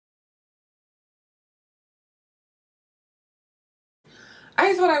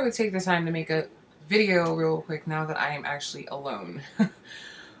I thought I would take the time to make a video real quick now that I am actually alone.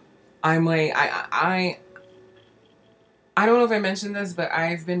 I'm like, I don't know if I mentioned this, but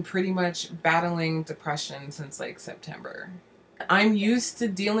I've been pretty much battling depression since like September. I'm used to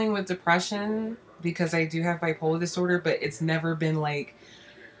dealing with depression because I do have bipolar disorder, but it's never been like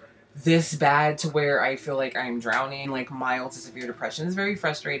this bad to where I feel like I'm drowning. Like mild to severe depression is very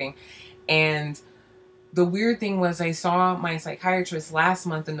frustrating. And the weird thing was I saw my psychiatrist last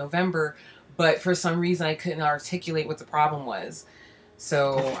month in November, but for some reason I couldn't articulate what the problem was.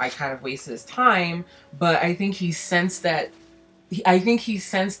 So I kind of wasted his time, but I think he sensed that he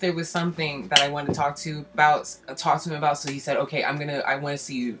sensed there was something that I wanted to talk to him about. So he said, "Okay, I want to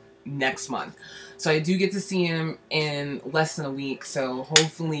see you next month." So I do get to see him in less than a week. So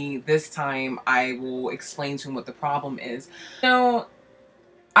hopefully this time I will explain to him what the problem is. Now,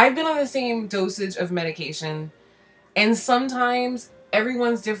 I've been on the same dosage of medication, and sometimes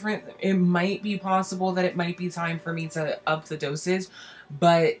everyone's different. It might be possible that it might be time for me to up the dosage,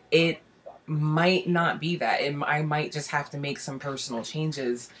 but it might not be that. I might just have to make some personal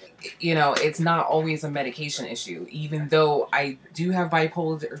changes. You know, it's not always a medication issue, even though I do have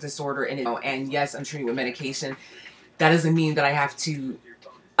bipolar disorder and yes, I'm treated with medication. That doesn't mean that I have to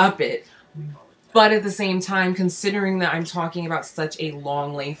up it. But at the same time, considering that I'm talking about such a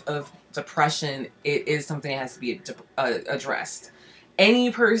long length of depression, it is something that has to be addressed.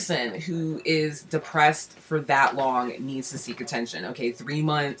 Any person who is depressed for that long needs to seek attention. Okay, 3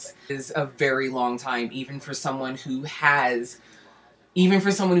 months is a very long time, even for someone who has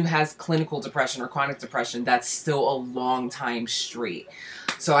clinical depression or chronic depression. That's still a long time straight.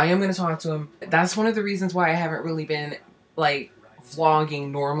 So I am going to talk to him. That's one of the reasons why I haven't really been like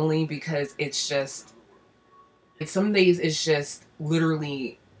vlogging normally, because some days it's just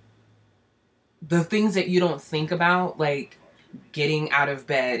literally the things that you don't think about, like getting out of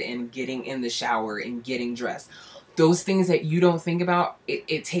bed and getting in the shower and getting dressed. Those things that you don't think about,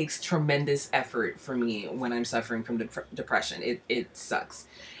 it takes tremendous effort for me when I'm suffering from depression. It sucks.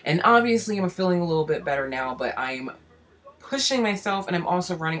 And obviously I'm feeling a little bit better now, but I'm pushing myself, and I'm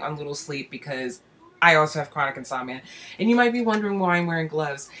also running on little sleep because I also have chronic insomnia. And you might be wondering why I'm wearing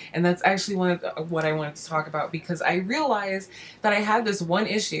gloves. And that's actually what I wanted to talk about, because I realized that I had this one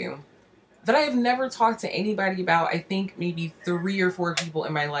issue that I have never talked to anybody about. I think maybe 3 or 4 people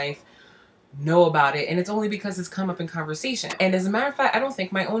in my life know about it, and it's only because it's come up in conversation. And as a matter of fact, I don't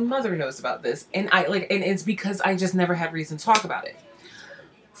think my own mother knows about this. And it's because I just never had reason to talk about it.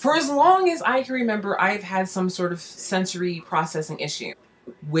 For as long as I can remember, I've had some sort of sensory processing issue.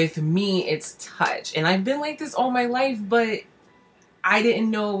 With me, it's touch. And I've been like this all my life, but I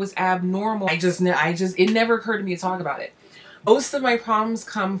didn't know it was abnormal. It never occurred to me to talk about it. Most of my problems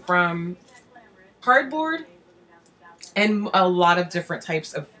come from cardboard and a lot of different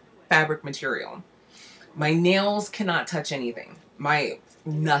types of fabric material. My nails cannot touch anything.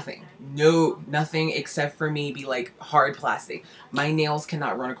 Nothing except for maybe like hard plastic. My nails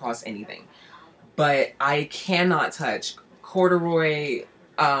cannot run across anything. But I cannot touch corduroy,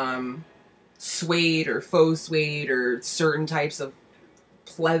 suede or faux suede or certain types of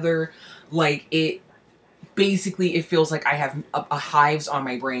pleather. Like it feels like I have a hives on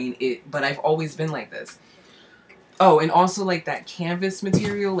my brain. But I've always been like this. Oh, and also like that canvas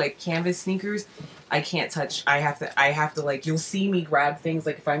material, like canvas sneakers, I can't touch. I have to like, you'll see me grab things,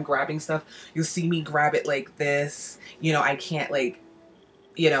 like if I'm grabbing stuff, you'll see me grab it like this. You know, I can't like,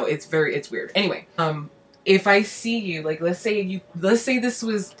 you know, it's weird. Anyway, if I see you, like let's say this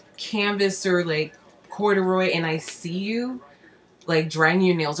was canvas or like corduroy, and I see you like dragging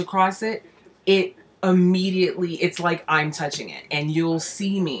your nails across it, immediately, it's like I'm touching it, and you'll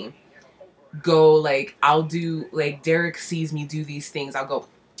see me go like, I'll do like Derek sees me do these things, I'll go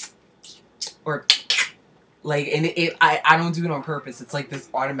or like, and I don't do it on purpose. It's like this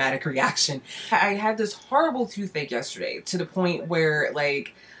automatic reaction. I had this horrible toothache yesterday, to the point where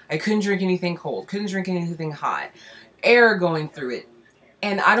like I couldn't drink anything cold, couldn't drink anything hot, air going through it,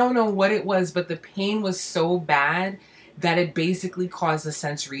 and I don't know what it was, but the pain was so bad that it basically caused a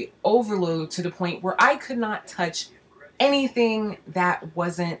sensory overload, to the point where I could not touch anything that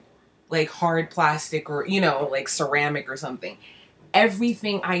wasn't like hard plastic or, you know, like ceramic or something.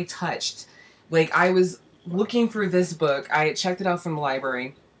 Everything I touched, like I was looking for this book. I checked it out from the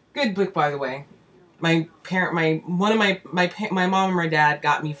library. Good book, by the way. My mom and my dad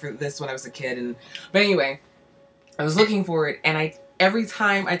got me for this when I was a kid. But anyway, I was looking for it, and every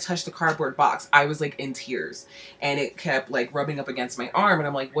time I touched the cardboard box, I was like in tears, and it kept like rubbing up against my arm, and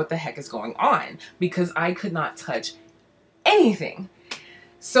I'm like, what the heck is going on? Because I could not touch anything.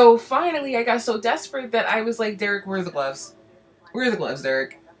 So finally, I got so desperate that I was like, Derek, where are the gloves? Where are the gloves,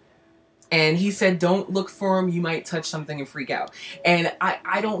 Derek? And he said, don't look for them. You might touch something and freak out. And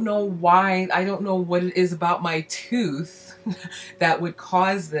I don't know why. I don't know what it is about my tooth that would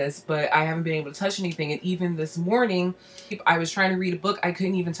cause this, but I haven't been able to touch anything. And even this morning, I was trying to read a book. I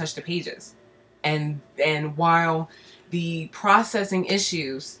couldn't even touch the pages. And while the processing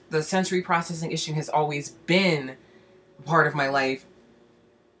issues, the sensory processing issue has always been part of my life,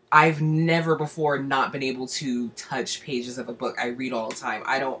 I've never before not been able to touch pages of a book. I read all the time.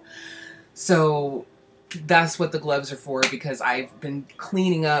 So that's what the gloves are for, because I've been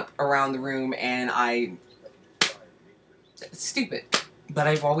cleaning up around the room and it's stupid, but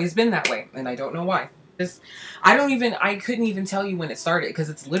I've always been that way and I don't know why. I couldn't even tell you when it started, because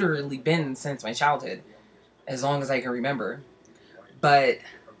it's literally been since my childhood, as long as I can remember. But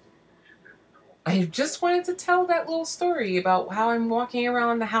I just wanted to tell that little story about how I'm walking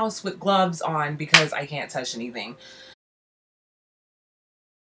around the house with gloves on because I can't touch anything.